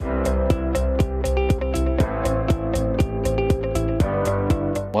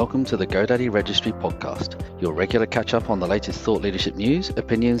welcome to the GoDaddy Registry podcast, your regular catch-up on the latest thought leadership news,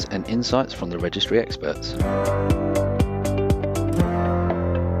 opinions, and insights from the registry experts.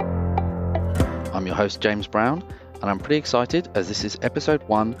 I'm your host, James Brown, and I'm pretty excited as this is episode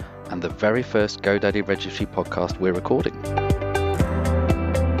 1 and the very first GoDaddy Registry podcast we're recording.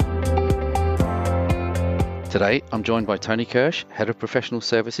 Today, I'm joined by Tony Kirsch, Head of Professional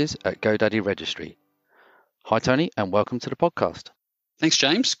Services at GoDaddy Registry. Hi, Tony, and welcome to the podcast. Thanks,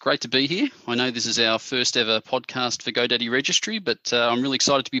 James. Great to be here. I know this is our first ever podcast for GoDaddy Registry, but I'm really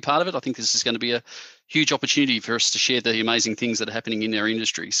excited to be part of it. I think this is going to be a huge opportunity for us to share the amazing things that are happening in our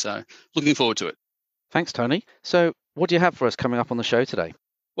industry. So looking forward to it. Thanks, Tony. So what do you have for us coming up on the show today?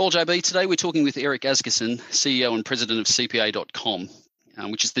 Well, JB, today we're talking with Eric Asgerson, CEO and President of CPA.com.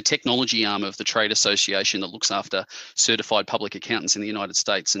 Which is the technology arm of the trade association that looks after certified public accountants in the United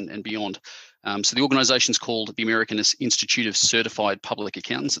States and beyond. So the organisation's called the American Institute of Certified Public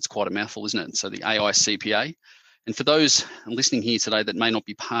Accountants. It's quite a mouthful, isn't it? So the AICPA. And for those listening here today that may not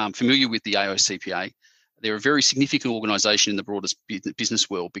be familiar with the AICPA, they're a very significant organisation in the broader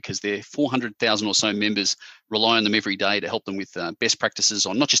business world because their 400,000 or so members rely on them every day to help them with best practices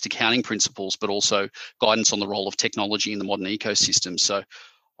on not just accounting principles, but also guidance on the role of technology in the modern ecosystem. So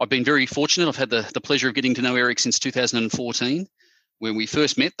I've been very fortunate. I've had the pleasure of getting to know Eric since 2014. When we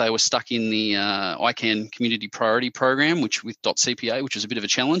first met, they were stuck in the ICANN Community Priority Program, which with .cpa, which was a bit of a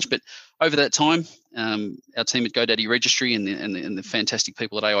challenge. But over that time, our team at GoDaddy Registry and the fantastic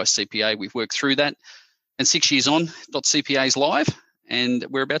people at AICPA, we've worked through that. And 6 years on, .cpa is live, and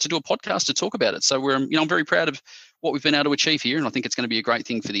we're about to do a podcast to talk about it. So I'm very proud of what we've been able to achieve here, and I think it's going to be a great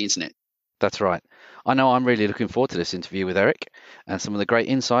thing for the internet. That's right. I know I'm really looking forward to this interview with Eric and some of the great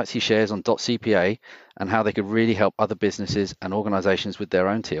insights he shares on .cpa and how they could really help other businesses and organisations with their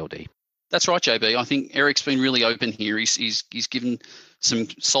own TLD. That's right, JB. I think Eric's been really open here. He's given some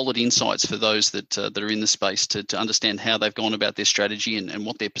solid insights for those that are in the space to understand how they've gone about their strategy and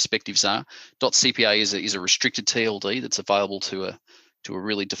what their perspectives are. .cpa is a restricted TLD that's available to a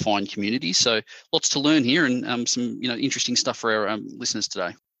really defined community. So lots to learn here and some interesting stuff for our listeners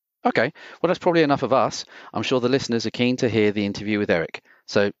today. Okay, well that's probably enough of us. I'm sure the listeners are keen to hear the interview with Eric.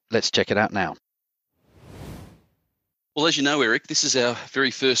 So let's check it out now. Well, as you know, Eric, this is our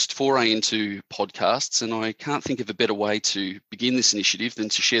very first foray into podcasts, and I can't think of a better way to begin this initiative than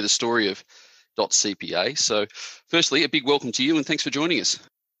to share the story of .cpa. So firstly, a big welcome to you and thanks for joining us.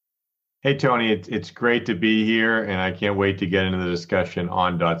 Hey, Tony, it's great to be here, and I can't wait to get into the discussion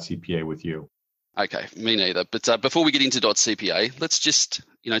on .cpa with you. Okay, me neither. But before we get into .cpa, let's just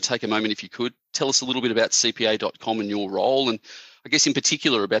take a moment, if you could, tell us a little bit about CPA.com and your role, and I guess in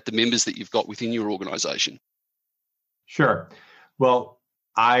particular about the members that you've got within your organisation. Sure. Well,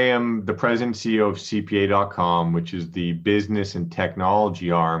 I am the president and CEO of CPA.com, which is the business and technology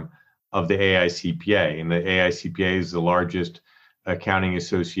arm of the AICPA. And the AICPA is the largest accounting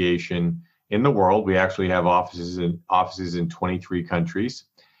association in the world. We actually have offices in 23 countries.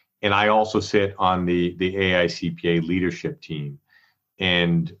 And I also sit on the AICPA leadership team.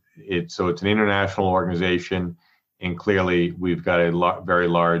 And it's an international organization. And clearly, we've got a very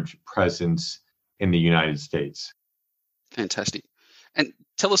large presence in the United States. Fantastic. And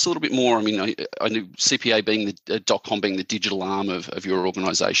tell us a little bit more. I mean, I knew CPA being .com being the digital arm of your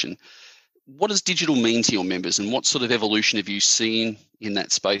organisation. What does digital mean to your members, and what sort of evolution have you seen in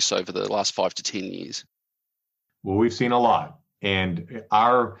that space over the last 5 to 10 years? Well, we've seen a lot, and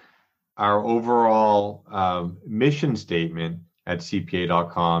our overall mission statement at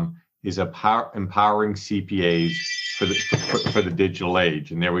CPA.com is empowering CPAs for the digital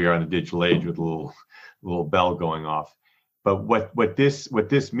age. And there we are in the digital age with a little bell going off. But what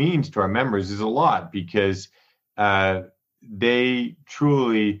this means to our members is a lot, because they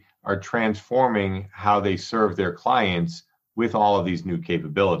truly are transforming how they serve their clients with all of these new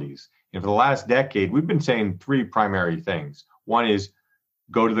capabilities. And for the last decade, we've been saying 3 primary things. One is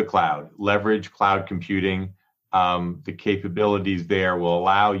go to the cloud, leverage cloud computing. The capabilities there will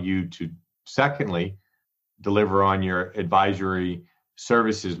allow you to, secondly, deliver on your advisory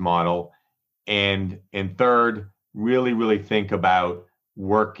services model, and third, really think about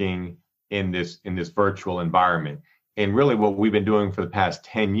working in this virtual environment. And really what we've been doing for the past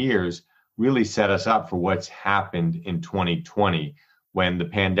 10 years really set us up for what's happened in 2020, when the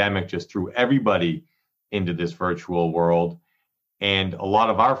pandemic just threw everybody into this virtual world. And a lot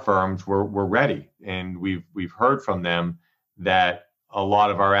of our firms were ready. And we've heard from them that a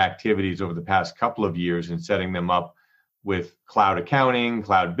lot of our activities over the past couple of years in setting them up with cloud accounting,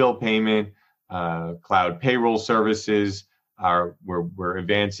 cloud bill payment, cloud payroll services, we're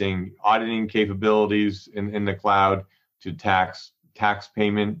advancing auditing capabilities in the cloud to tax tax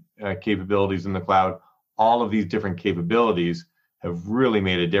payment capabilities in the cloud. All of these different capabilities have really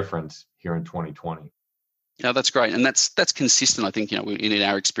made a difference here in 2020. Yeah, that's great, and that's consistent. I think in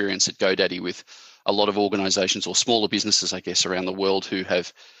our experience at GoDaddy with a lot of organisations or smaller businesses, I guess, around the world who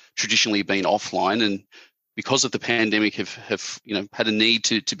have traditionally been offline, and because of the pandemic have had a need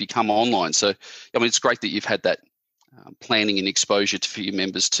to become online. So I mean, it's great that you've had that planning and exposure for your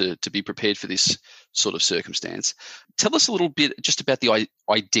members to be prepared for this sort of circumstance. Tell us a little bit just about the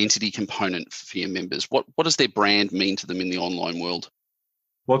identity component for your members. What does their brand mean to them in the online world?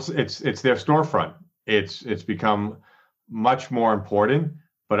 Well, it's their storefront. It's become much more important,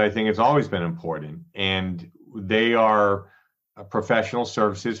 but I think it's always been important. And they are professional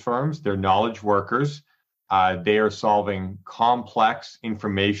services firms. They're knowledge workers. They are solving complex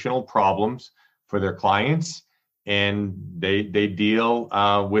informational problems for their clients, and they deal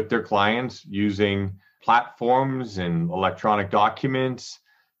with their clients using platforms and electronic documents,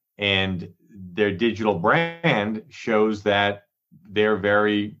 and their digital brand shows that they're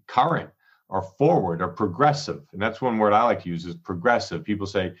very current or forward or progressive. And that's one word I like to use is progressive. People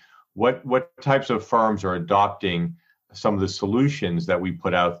say, what types of firms are adopting some of the solutions that we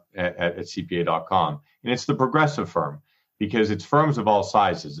put out at CPA.com? And it's the progressive firm, because it's firms of all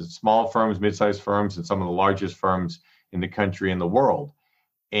sizes. It's small firms, mid-sized firms, and some of the largest firms in the country and the world.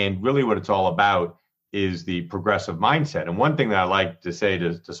 And really what it's all about is the progressive mindset. And one thing that I like to say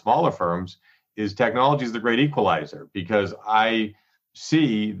to smaller firms is technology is the great equalizer, because I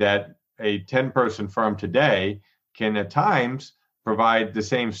see that a 10-person firm today can at times provide the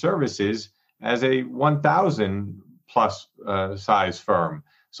same services as a 1,000 plus size firm.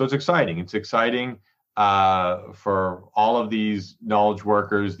 So it's exciting. It's exciting for all of these knowledge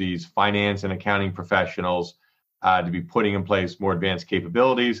workers, these finance and accounting professionals, to be putting in place more advanced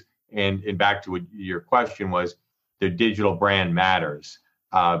capabilities. And back to what your question was, their digital brand matters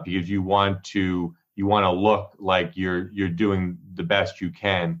because you want to look like you're doing the best you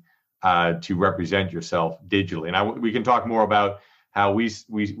can to represent yourself digitally. And we can talk more about how we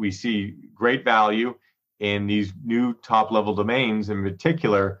see great value in these new top-level domains, in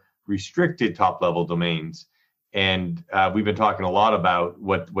particular restricted top-level domains. And we've been talking a lot about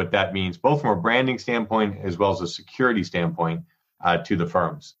what that means, both from a branding standpoint as well as a security standpoint to the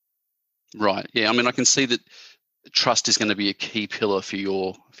firms. Right. Yeah. I mean, I can see that trust is going to be a key pillar for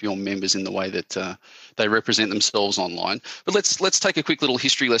your members in the way that they represent themselves online. But let's take a quick little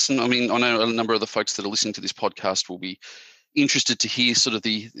history lesson. I mean, I know a number of the folks that are listening to this podcast will be interested to hear sort of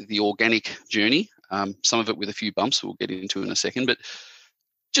the organic journey. Some of it with a few bumps we'll get into in a second. But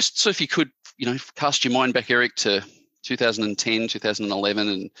just so if you could, cast your mind back, Eric, to 2010, 2011,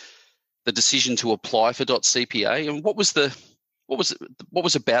 and the decision to apply for .cpa, and what was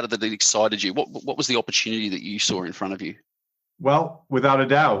about it that excited you? What was the opportunity that you saw in front of you? Well, without a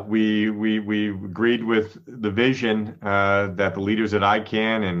doubt, we agreed with the vision that the leaders at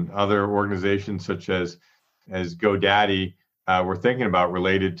ICANN and other organizations such as GoDaddy were thinking about,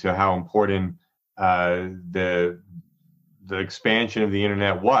 related to how important the expansion of the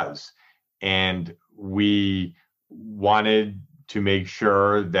internet was. And we wanted to make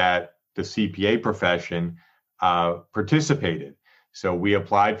sure that the CPA profession participated. So we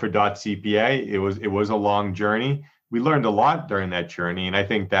applied for .cpa. It was a long journey. We learned a lot during that journey, and I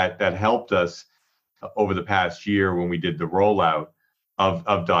think that helped us over the past year when we did the rollout of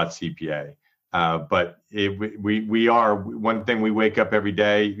 .cpa. But we are one thing. We wake up every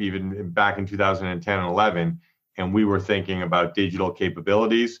day, even back in 2010 and 11, and we were thinking about digital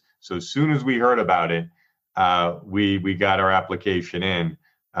capabilities. So as soon as we heard about it, we got our application in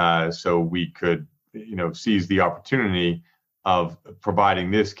so we could seize the opportunity of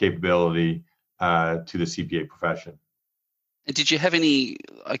providing this capability to the CPA profession. And did you have any,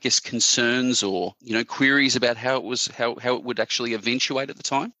 I guess, concerns or queries about how it would actually eventuate at the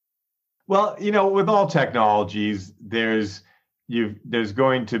time? Well, with all technologies, there's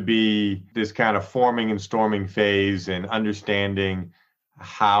going to be this kind of forming and storming phase and understanding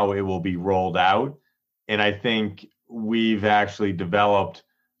how it will be rolled out. And I think we've actually developed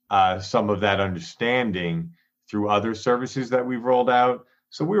some of that understanding through other services that we've rolled out.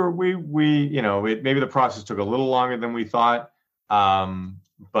 So maybe the process took a little longer than we thought,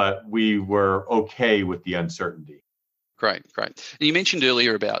 but we were okay with the uncertainty. Great. And you mentioned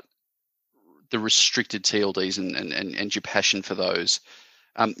earlier about the restricted TLDs and your passion for those.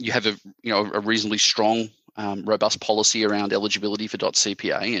 You have a reasonably strong, robust policy around eligibility for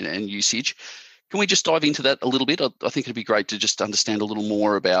 .cpa and usage. Can we just dive into that a little bit? I think it'd be great to just understand a little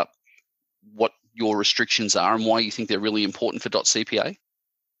more about what your restrictions are and why you think they're really important for .cpa.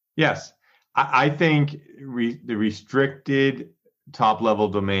 Yes, I think the restricted top-level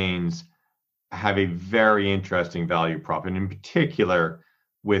domains have a very interesting value prop, and in particular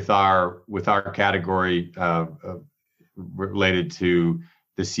with our category related to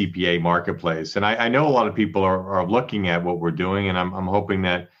the CPA marketplace. And I know a lot of people are looking at what we're doing, and I'm hoping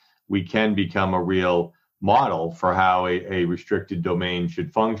that we can become a real model for how a restricted domain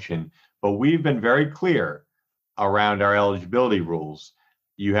should function. But we've been very clear around our eligibility rules.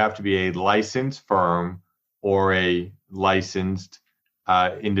 You have to be a licensed firm or a licensed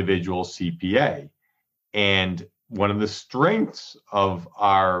individual CPA. And one of the strengths of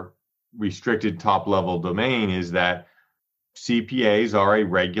our restricted top-level domain is that CPAs are a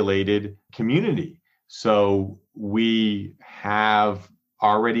regulated community. So we have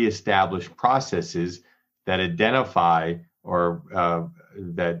already established processes that identify or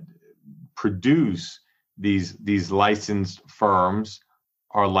that produce these licensed firms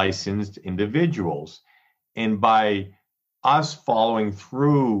or licensed individuals. And by us following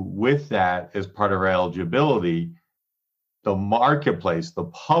through with that as part of our eligibility, the marketplace, the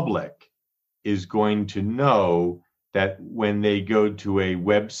public, is going to know that when they go to a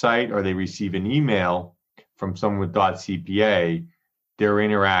website or they receive an email from someone with .cpa, they're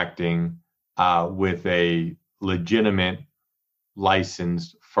interacting with a legitimate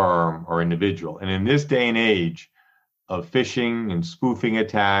licensed firm or individual. And in this day and age of phishing and spoofing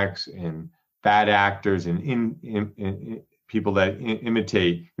attacks and bad actors and people that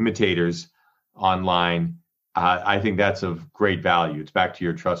imitators online, I think that's of great value. It's back to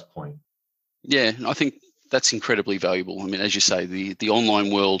your trust point. Yeah, I think that's incredibly valuable. I mean, as you say, the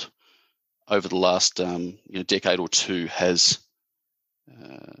online world over the last decade or two has,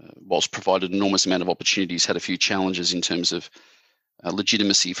 whilst provided an enormous amount of opportunities, had a few challenges in terms of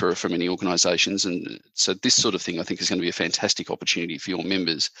legitimacy for many organisations. And so this sort of thing, I think, is going to be a fantastic opportunity for your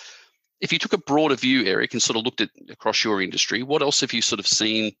members. If you took a broader view, Eric, and sort of looked at across your industry, what else have you sort of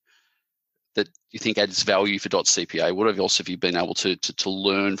seen that you think adds value for .cpa? What else have you been able to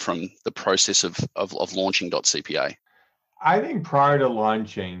learn from the process of launching .cpa? I think prior to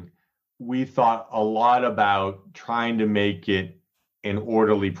launching, we thought a lot about trying to make it an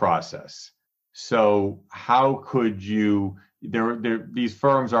orderly process. So how could you, these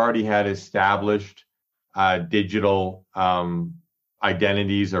firms already had established digital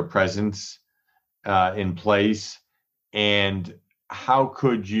identities or presence in place, and how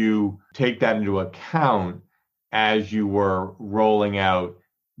could you take that into account as you were rolling out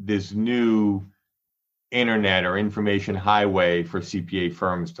this new internet or information highway for CPA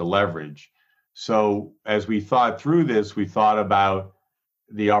firms to leverage? So as we thought through this, we thought about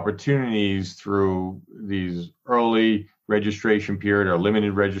the opportunities through these early registration period or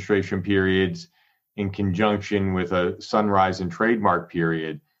limited registration periods in conjunction with a sunrise and trademark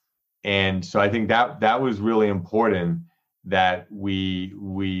period. And so I think that was really important, that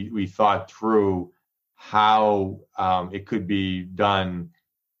we thought through how it could be done,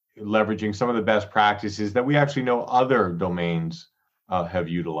 leveraging some of the best practices that we actually know other domains have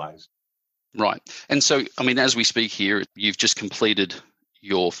utilized. Right. And so, I mean, as we speak here, you've just completed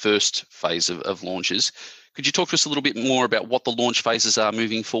your first phase of launches. Could you talk to us a little bit more about what the launch phases are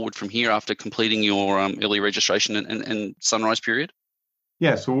moving forward from here after completing your early registration and sunrise period?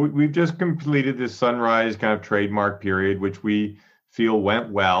 Yeah, so we've just completed this sunrise kind of trademark period, which we feel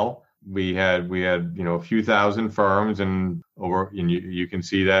went well. We had a few thousand firms, and you can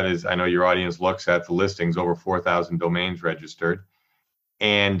see that, as I know your audience looks at the listings, over 4,000 domains registered,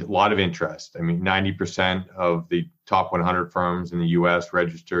 and a lot of interest. I mean, 90% of the top 100 firms in the U.S.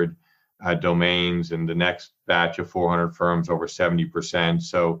 registered domains, and the next batch of 400 firms over 70%.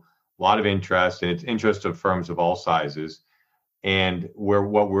 So a lot of interest, and it's interest of firms of all sizes. And where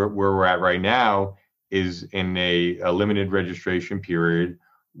we're at right now is in a limited registration period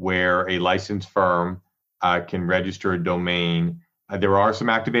where a licensed firm can register a domain. There are some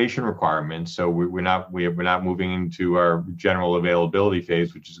activation requirements, so we're not moving into our general availability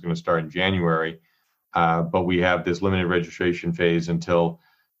phase, which is going to start in January. But we have this limited registration phase until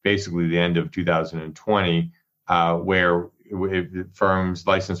basically the end of 2020, where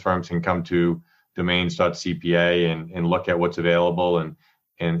licensed firms can come to domains.cpa and look at what's available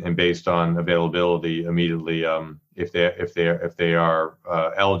and based on availability immediately, if they are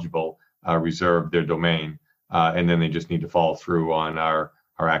eligible, reserve their domain, and then they just need to follow through on our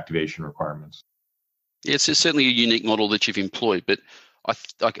activation requirements. Yeah, it's certainly a unique model that you've employed, but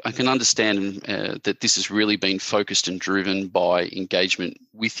I can understand that this has really been focused and driven by engagement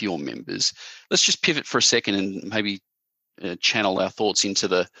with your members. Let's just pivot for a second and maybe channel our thoughts into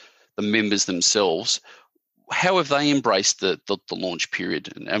the members themselves. How have they embraced the launch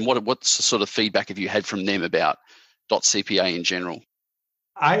period, and what sort of feedback have you had from them about .cpa in general?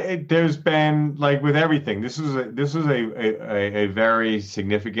 There's been, like with everything, this is a very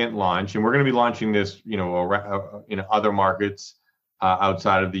significant launch, and we're going to be launching this, in other markets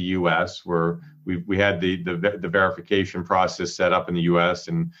outside of the U.S. where we had the verification process set up in the U.S.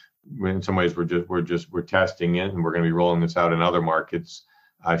 and in some ways we're testing it, and we're going to be rolling this out in other markets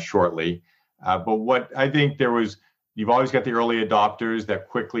shortly. But what I think you've always got the early adopters that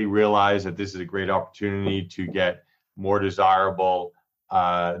quickly realize that this is a great opportunity to get more desirable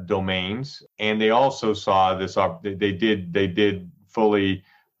domains, and they also saw this. They did fully,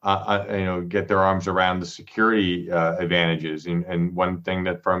 get their arms around the security advantages. And one thing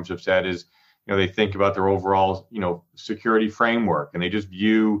that firms have said is, they think about their overall, security framework, and they just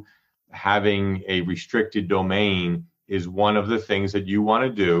view having a restricted domain is one of the things that you want to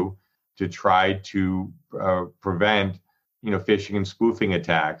do to try to prevent, phishing and spoofing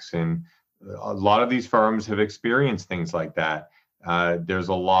attacks. And a lot of these firms have experienced things like that. There's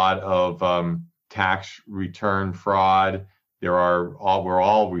a lot of tax return fraud. We're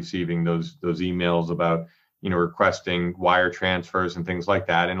all receiving those emails about, requesting wire transfers and things like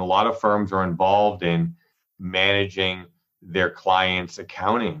that. And a lot of firms are involved in managing their clients'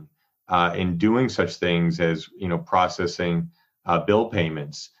 accounting in doing such things as, processing bill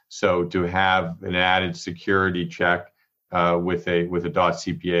payments. So to have an added security check with a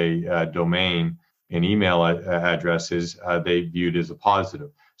 .cpa domain and email addresses, they viewed as a positive.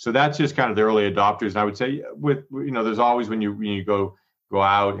 So that's just kind of the early adopters. And I would say, there's always when you go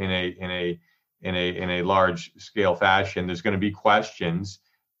out in a large scale fashion, there's going to be questions,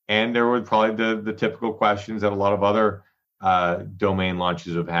 and there were probably the typical questions that a lot of other domain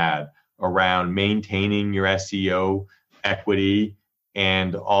launches have had around maintaining your SEO equity,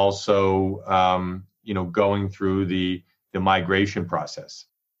 and also going through the migration process.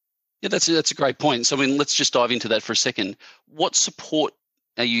 Yeah, that's a great point. So, let's just dive into that for a second. What support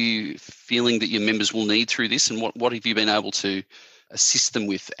are you feeling that your members will need through this, and what have you been able to assist them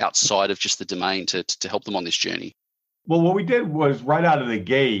with outside of just the domain to help them on this journey? Well, what we did was right out of the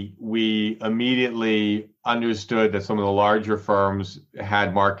gate, we immediately understood that some of the larger firms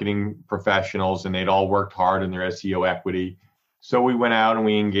had marketing professionals, and they'd all worked hard in their SEO equity. So we went out and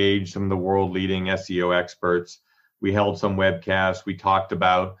we engaged some of the world leading SEO experts. We held some webcasts. We talked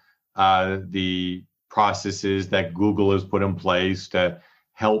about the processes that Google has put in place to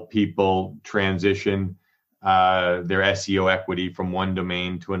help people transition their SEO equity from one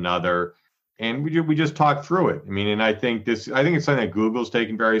domain to another. And we just talked through it. And I think it's something that Google's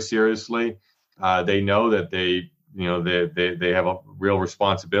taken very seriously. They know that they have a real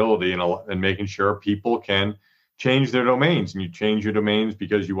responsibility in making sure people can change their domains. And you change your domains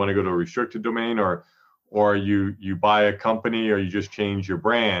because you want to go to a restricted domain, or you buy a company, or you just change your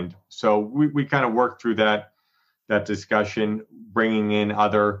brand. So we kind of worked through that discussion, bringing in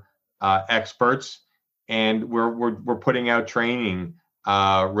other experts, and we're putting out training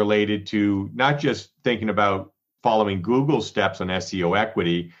related to not just thinking about following Google's steps on SEO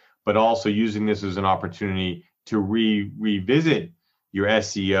equity, but also using this as an opportunity to revisit your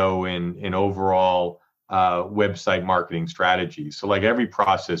SEO and overall website marketing strategy. So like every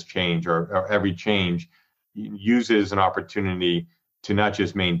process change or every change uses an opportunity to not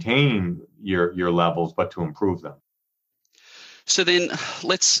just maintain your levels, but to improve them. So then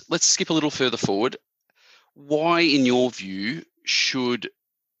let's skip a little further forward. Why, in your view, should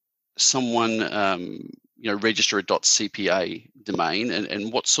someone register a .cpa domain,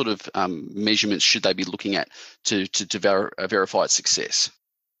 and what sort of measurements should they be looking at to verify its success?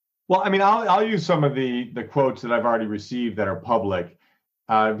 Well, I'll use some of the quotes that I've already received that are public.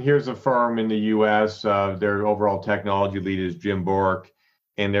 Here's a firm in the U.S. Their overall technology lead is Jim Bork,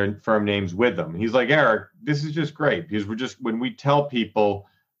 and their firm name's Withum. He's like, Eric, this is just great, because when we tell people,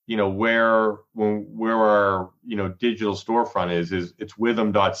 where our digital storefront is it's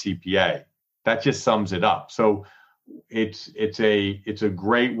withum.cpa. That just sums it up. So it's a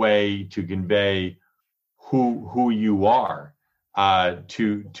great way to convey who you are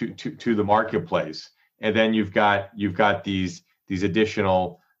to the marketplace, and then you've got these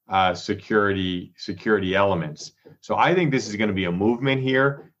additional security elements. So I think this is going to be a movement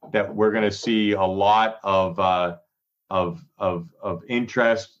here that we're going to see a lot of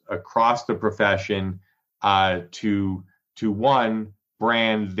interest across the profession to one,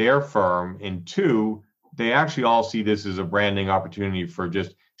 brand their firm, and two, they actually all see this as a branding opportunity for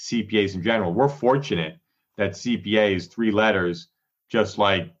just CPAs in general. We're fortunate that CPA is three letters, just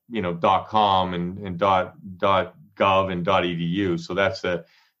like .com and .gov and .edu. So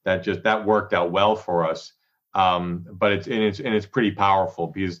that worked out well for us. But it's pretty powerful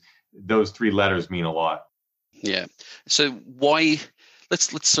because those three letters mean a lot. Yeah. So why? Let's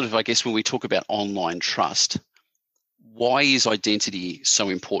sort of, I guess, when we talk about online trust, why is identity so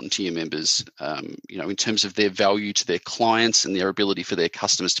important to your members? In terms of their value to their clients and their ability for their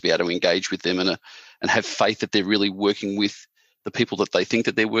customers to be able to engage with them and have faith that they're really working with the people that they think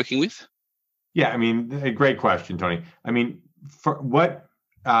that they're working with. Yeah, I mean, a great question, Tony. I mean, for what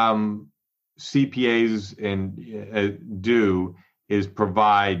CPAs do is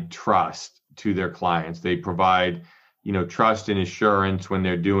provide trust to their clients. They provide, trust and assurance when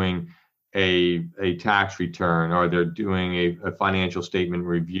they're doing a tax return, or they're doing a financial statement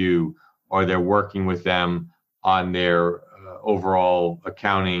review, or they're working with them on their overall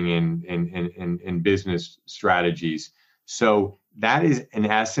accounting and business strategies. So that is, in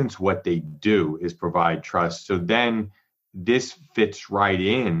essence, what they do, is provide trust. So then this fits right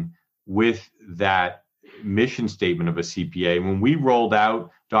in with that mission statement of a CPA. When we rolled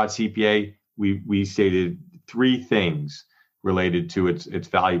out .CPA, we stated three things related to its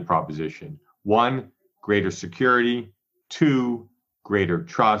value proposition. One, greater security. Two, greater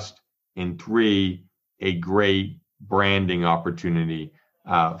trust. And three, a great branding opportunity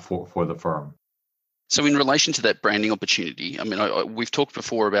for the firm. So in relation to that branding opportunity, I mean, we've talked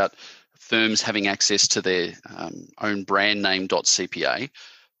before about firms having access to their own brand name .CPA,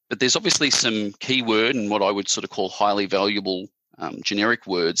 but there's obviously some keyword and what I would sort of call highly valuable generic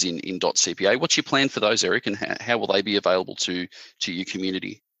words in .CPA. What's your plan for those, Eric, and how will they be available to your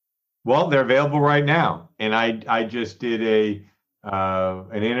community? Well, they're available right now, and I just did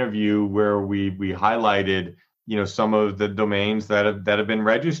an interview where we highlighted some of the domains that have been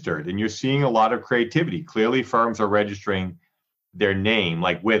registered, and you're seeing a lot of creativity. Clearly, firms are registering their name,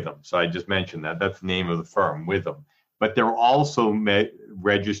 like Witham. So I just mentioned that's the name of the firm, Witham. But they're also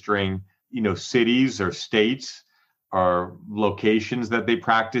registering, cities or states or locations that they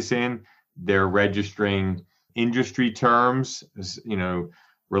practice in. They're registering industry terms,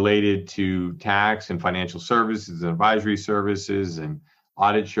 related to tax and financial services and advisory services and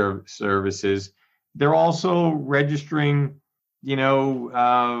audit services. They're also registering,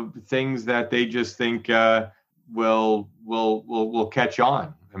 things that they just think will catch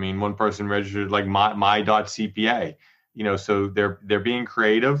on. I mean, one person registered like my.cpa. So they're being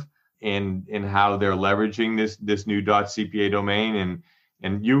creative in how they're leveraging this new .cpa domain,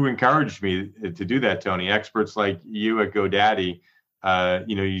 and you encouraged me to do that, Tony. Experts like you at GoDaddy,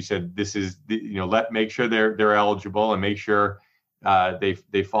 you said this is make sure they're eligible and make sure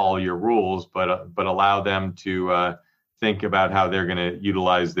they follow your rules, but allow them to think about how they're going to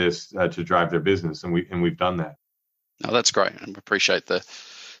utilize this to drive their business, and we've done that. Oh, that's great. I appreciate the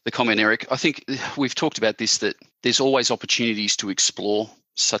comment, Eric. I think we've talked about this, that there's always opportunities to explore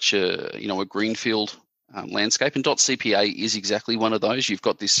such a greenfield landscape, and .CPA is exactly one of those. You've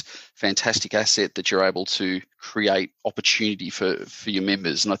got this fantastic asset that you're able to create opportunity for your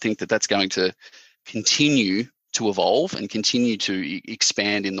members, and I think that's going to continue to evolve and continue to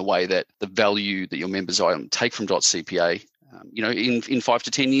expand in the way that the value that your members take from .CPA, in 5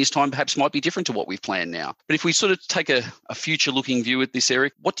 to 10 years' time, perhaps might be different to what we've planned now. But if we sort of take a future-looking view at this,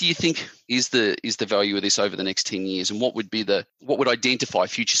 Eric, what do you think is the value of this over the next 10 years, and what would identify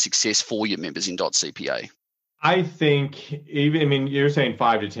future success for your members in .CPA? I think you're saying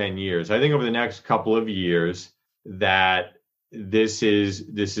 5 to 10 years. I think over the next couple of years that this is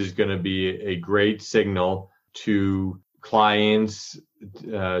going to be a great signal to clients,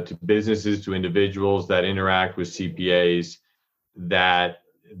 to businesses, to individuals that interact with CPAs, that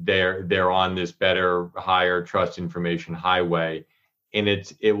they're on this better, higher trust information highway, and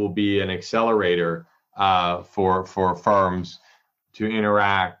it will be an accelerator for firms to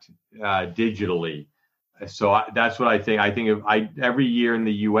interact digitally. So that's what I think. I think every year in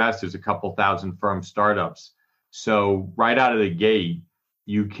the U.S. there's a couple thousand firm startups. So right out of the gate,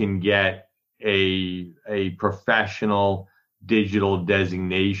 you can get a professional digital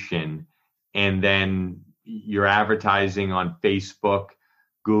designation, and then you're advertising on Facebook,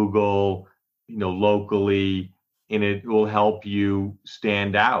 Google, locally, and it will help you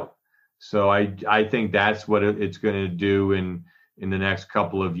stand out. So I think that's what it's going to do in the next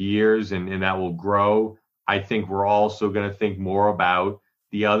couple of years, and that will grow. I think we're also going to think more about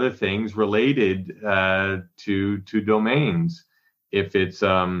the other things related to domains. If it's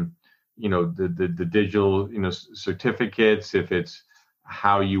the digital certificates, if it's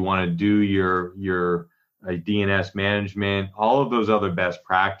how you want to do your DNS management, all of those other best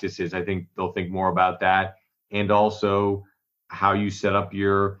practices, I think they'll think more about that, and also how you set up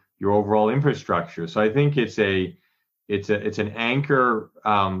your overall infrastructure. So I think it's an anchor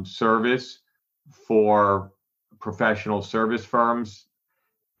service for professional service firms,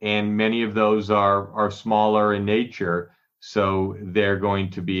 and many of those are smaller in nature, so they're going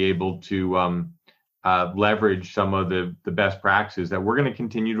to be able to leverage some of the best practices that we're going to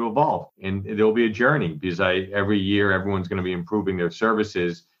continue to evolve. And there'll be a journey, because every year everyone's going to be improving their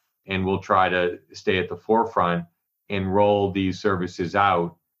services, and we'll try to stay at the forefront and roll these services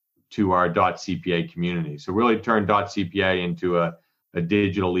out to our .CPA community. So really turn .CPA into a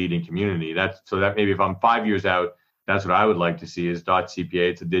digital leading community. That maybe if I'm 5 years out, that's what I would like to see is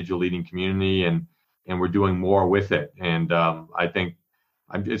 .CPA. It's a digital leading community, and we're doing more with it. And I think,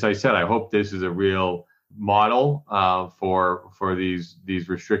 as I said, I hope this is a real model for these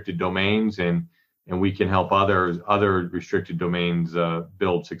restricted domains, and we can help other restricted domains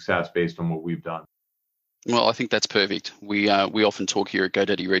build success based on what we've done. Well, I think that's perfect. We often talk here at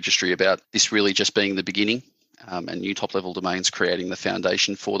GoDaddy Registry about this really just being the beginning, and new top-level domains creating the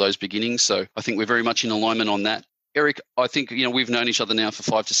foundation for those beginnings. So I think we're very much in alignment on that. Eric, I think we've known each other now for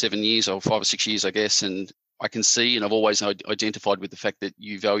 5 to 7 years, or 5 or 6 years, I guess, and I can see, and I've always identified with the fact that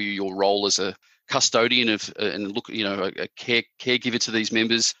you value your role as a custodian of a caregiver to these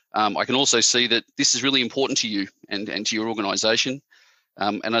members. I can also see that this is really important to you and to your organisation.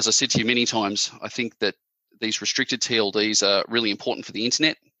 And as I said to you many times, I think that these restricted TLDs are really important for the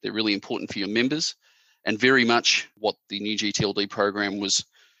internet. They're really important for your members, and very much what the new GTLD program was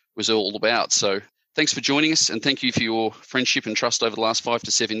all about. So thanks for joining us, and thank you for your friendship and trust over the last 5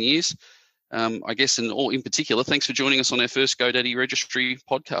 to 7 years. I guess, in particular, thanks for joining us on our first GoDaddy Registry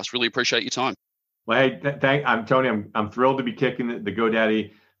podcast. Really appreciate your time. Well, hey, I'm Tony. I'm thrilled to be kicking the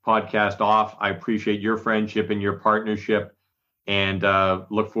GoDaddy podcast off. I appreciate your friendship and your partnership, and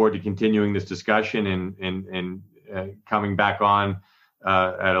look forward to continuing this discussion and coming back on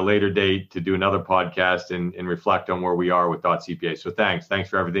at a later date to do another podcast and reflect on where we are with .CPA. So thanks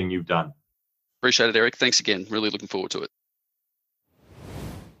for everything you've done. Appreciate it, Eric. Thanks again. Really looking forward to it.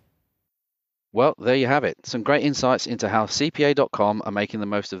 Well, there you have it. Some great insights into how CPA.com are making the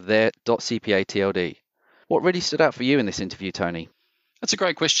most of their .CPA TLD. What really stood out for you in this interview, Tony? That's a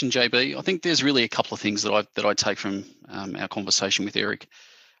great question, JB. I think there's really a couple of things that I take from our conversation with Eric.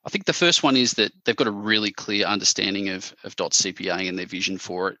 I think the first one is that they've got a really clear understanding of .CPA and their vision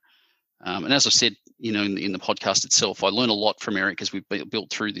for it. And as I said, in the podcast itself, I learned a lot from Eric as we've built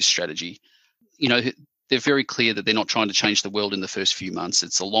through this strategy. They're very clear that they're not trying to change the world in the first few months.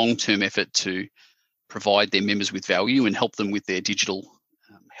 It's a long-term effort to provide their members with value and help them with their digital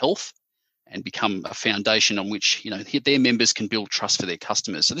health, and become a foundation on which their members can build trust for their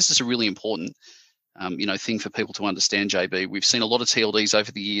customers. So this is a really important thing for people to understand, JB. We've seen a lot of TLDs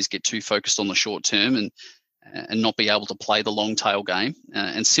over the years get too focused on the short term and not be able to play the long tail game.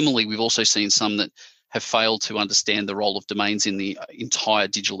 And similarly, we've also seen some that have failed to understand the role of domains in the entire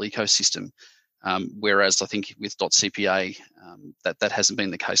digital ecosystem. Whereas I think with .CPA, that hasn't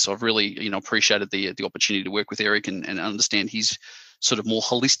been the case. So I've really, appreciated the opportunity to work with Eric and understand his sort of more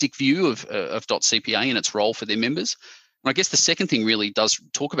holistic view of .CPA and its role for their members. And I guess the second thing really does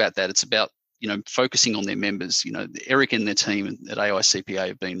talk about that. It's about, focusing on their members. Eric and their team at AICPA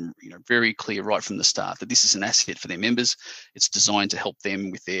have been, very clear right from the start that this is an asset for their members. It's designed to help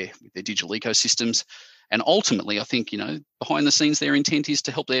them with their digital ecosystems. And ultimately, I think, behind the scenes, their intent is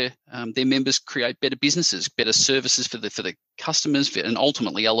to help their members create better businesses, better services for the customers, and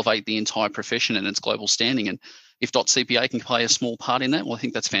ultimately elevate the entire profession and its global standing. And if .CPA can play a small part in that, well, I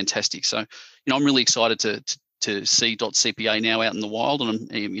think that's fantastic. So, I'm really excited to see .CPA now out in the wild, and I'm,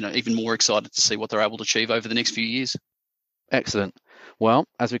 even more excited to see what they're able to achieve over the next few years. Excellent. Well,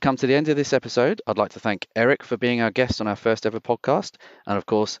 as we come to the end of this episode, I'd like to thank Eric for being our guest on our first ever podcast. And of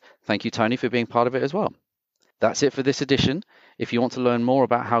course, thank you, Tony, for being part of it as well. That's it for this edition. If you want to learn more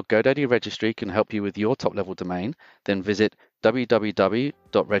about how GoDaddy Registry can help you with your top-level domain, then visit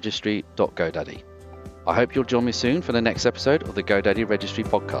www.registry.godaddy. I hope you'll join me soon for the next episode of the GoDaddy Registry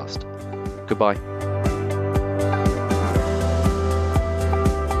podcast. Goodbye.